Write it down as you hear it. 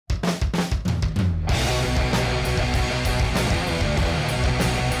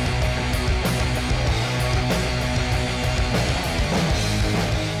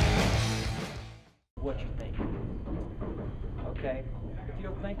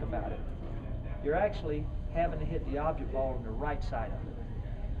think about it, you're actually having to hit the object ball on the right side of it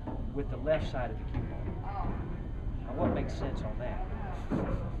with the left side of the cue ball. Now what makes sense on that?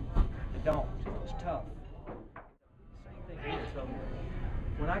 It don't. It's tough. Same thing here. So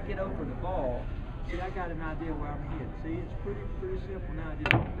when I get over the ball, see, I got an idea where I'm hitting. See, it's pretty simple now.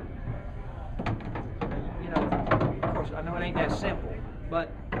 Just, you know, of course, I know it ain't that simple,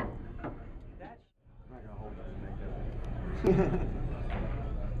 but that's I'm not gonna hold that and make that.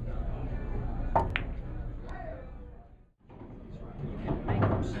 You can make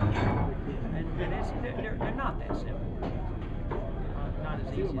them simple, and they're not that simple. Not as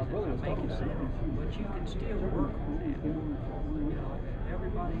easy as I make it simple, but you can still work on that. You know,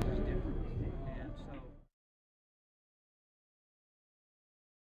 everybody's is different, and so.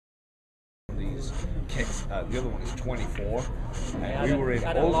 These kicks, the other one is 24, and we were in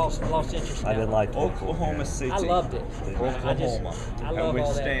lost interest. I didn't like Oklahoma City. I loved it. Oklahoma, I love and we're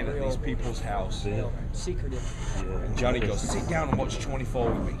all that staying at real, these people's house. Secretive. And Johnny goes, sit down and watch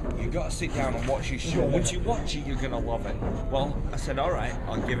 24 with me. You got to sit down and watch this show. Once you watch it, you're going to love it. Well, I said, all right,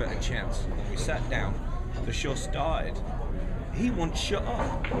 I'll give it a chance. And we sat down. The show started. He won't shut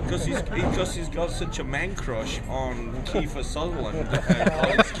up because he's got such a man crush on Kiefer Sutherland. No,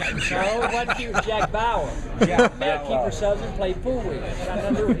 it wasn't Kiefer, Jack Bauer. Kiefer Sutherland played pool with him. Got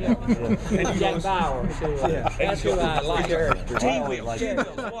nothing to do with him. Jack Bauer. So, that's who I like.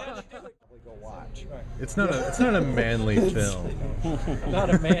 It's not a manly film. Not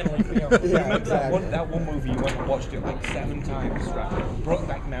a manly film. Remember that one movie you went and watched it like 7 times, right?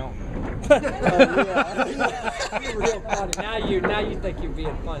 Brokeback Mountain. You're real funny. Now you think you're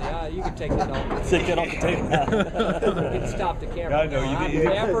being funny. You can take that off. Take that off the table. You can stop the camera. I know, I've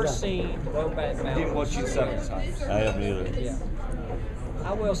never seen Brokeback I Mountain. didn't watch it 7 times. I haven't either. Yeah.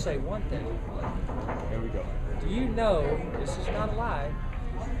 I will say one thing. Here we go. Do you know, this is not a lie,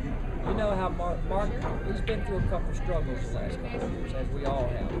 you know how Mark, he's been through a couple struggles the last couple of years, as we all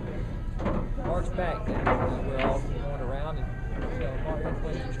have. Mark's back now. We're all going around and Mark had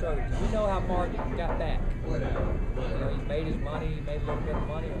plenty of struggles. You know how Mark got back. You know, he made his money, he made a little bit of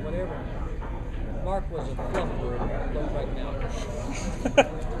money or whatever. Mark was a fluffer at Brokeback Mountain.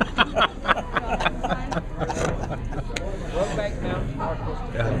 Brokeback Mountain, Mark was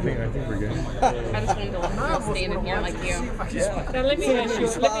the I think we're good. I just want to go standing here like you. Now let me ask you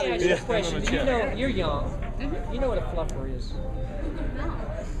a question. You know, you're young. You know what a fluffer is?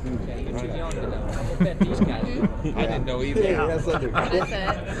 Okay, you're too young to know. I bet these guys do. I didn't know either. What is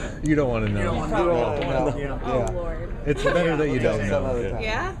it? You don't want to know. Oh, Lord. It's better that you don't know.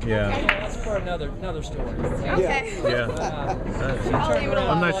 Yeah? Yeah. Okay, that's for another story. Okay. Yeah. I'll leave it alone.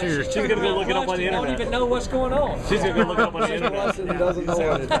 I'm not sure. She's gonna go look it up on the You don't internet. even know what's going on. She's gonna go look it up on the internet. Doesn't know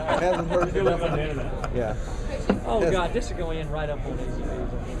what it hasn't heard She's gonna look on the internet. Yeah. Oh God, this is going in right up on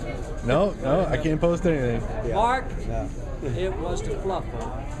these. No, I can't post anything. Yeah. Mark, No. it was the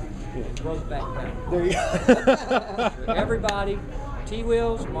fluffer. It broke back down. There you go. Everybody,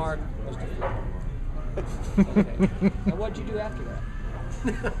 T-Wheels, Mark was the fluffer. Okay. Now what'd you do after that?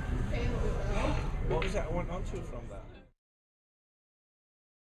 What was that I went on to from that?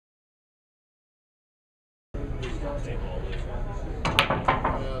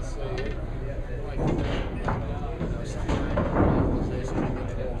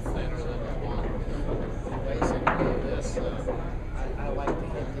 I like to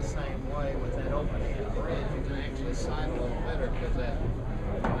hit the same way with that open hand bridge. You can actually side a little better because that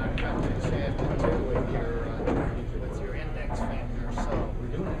cut the shaft in two with your index finger. So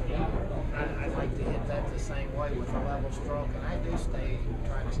I like to hit that the same way with a level stroke, and I do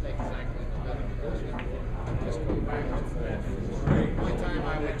try to stay exactly in the middle because you just go back and forth. The only time I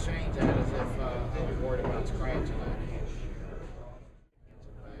would change that is if I was worried about scratching it.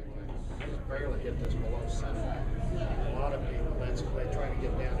 I just barely hit this below center. A lot of people, they try to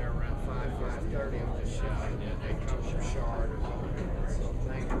get down there around 5:30 on the shot, and then they come from shard or something.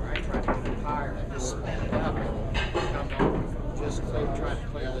 I try to get it higher and just spin it up and come over. Just try to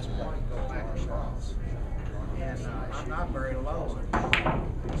clear this point and go back across. And I'm not very low.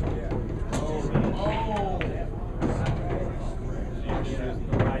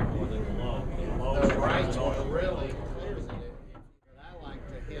 The rights are really clear. I like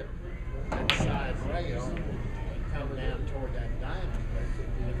to hit that side rail and come down toward that diamond.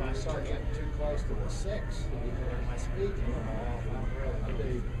 And if I start getting too close to the 6, my speed can go off. I'm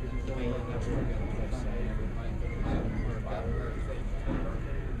really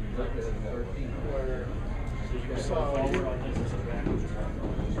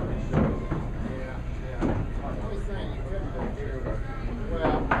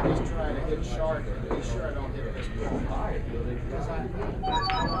well, I just try to hit sharp and be sure I don't hit this point. Because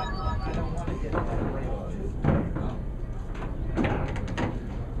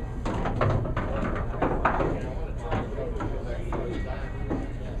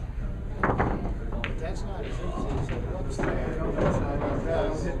That's not as easy as it looks there.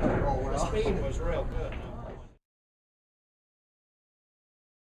 The speed was real good.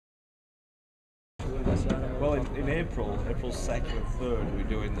 Well, in April 2nd and 3rd, we're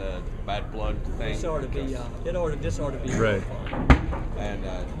doing the bad blood thing. This ought to be, this ought to be real Right. fun. And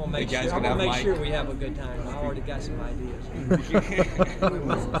I'm the gonna make guy's sure. I'm gonna gonna have make sure Mike. we have a good time. I already got some ideas.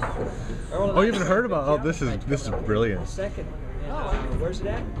 Oh, you haven't heard about? Oh, this is brilliant. Second. And, where's it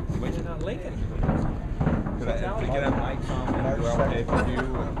at? In Lincoln. If we can have Mike on and we're on pay-per-view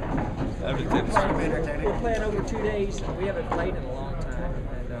and everything. We're playing over 2 days. We haven't played in a long time,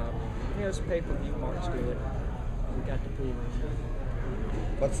 and it's pay-per-view. Marks do it. We got the pool room.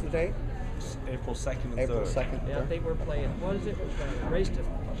 What's the date? April 2nd and April 3rd. 2nd. Yeah, I think we're playing. What is it? We're playing race to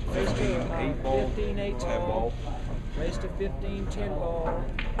 8 15 10 ball. Race to 15 10 ball.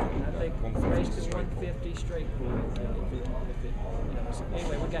 I think 150 race to straight 150 straight pool. So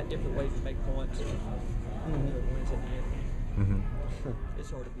anyway, we got different ways to make points. Whoever wins at the end.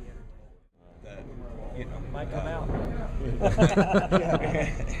 It's ought to be entertaining. Might come out.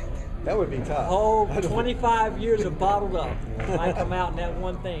 That would be tough. Oh, 25 years of bottled up. Might come out in that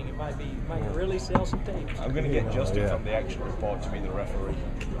one thing. It might really sell some tapes. I'm going to get Justin yeah. from the action report to be the referee.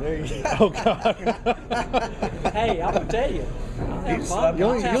 There you go. Oh God. Hey, I'm gonna tell you, I'll have fun. You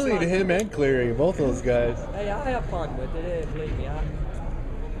I'll only, have you only need fun. him and Cleary, both those guys. Hey, I'll have fun with it. Believe me, I'm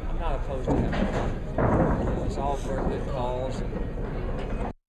not opposed to having fun. It's all for a good cause.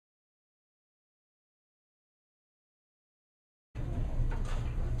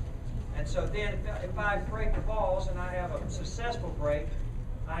 And so then, if I break the balls and I have a successful break,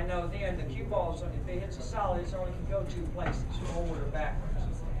 I know then the cue balls, if it hits a solid, it only can go 2 places, forward or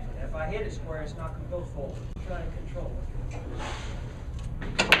backwards. And if I hit it square, it's not going to go forward. I'm trying to control it.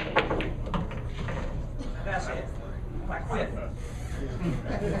 And that's it. If I quit.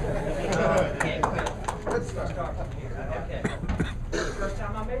 Can't quit. Let's start from here. Okay. First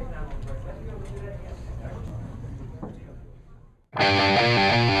time I made it now. Let's go do that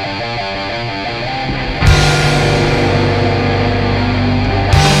again.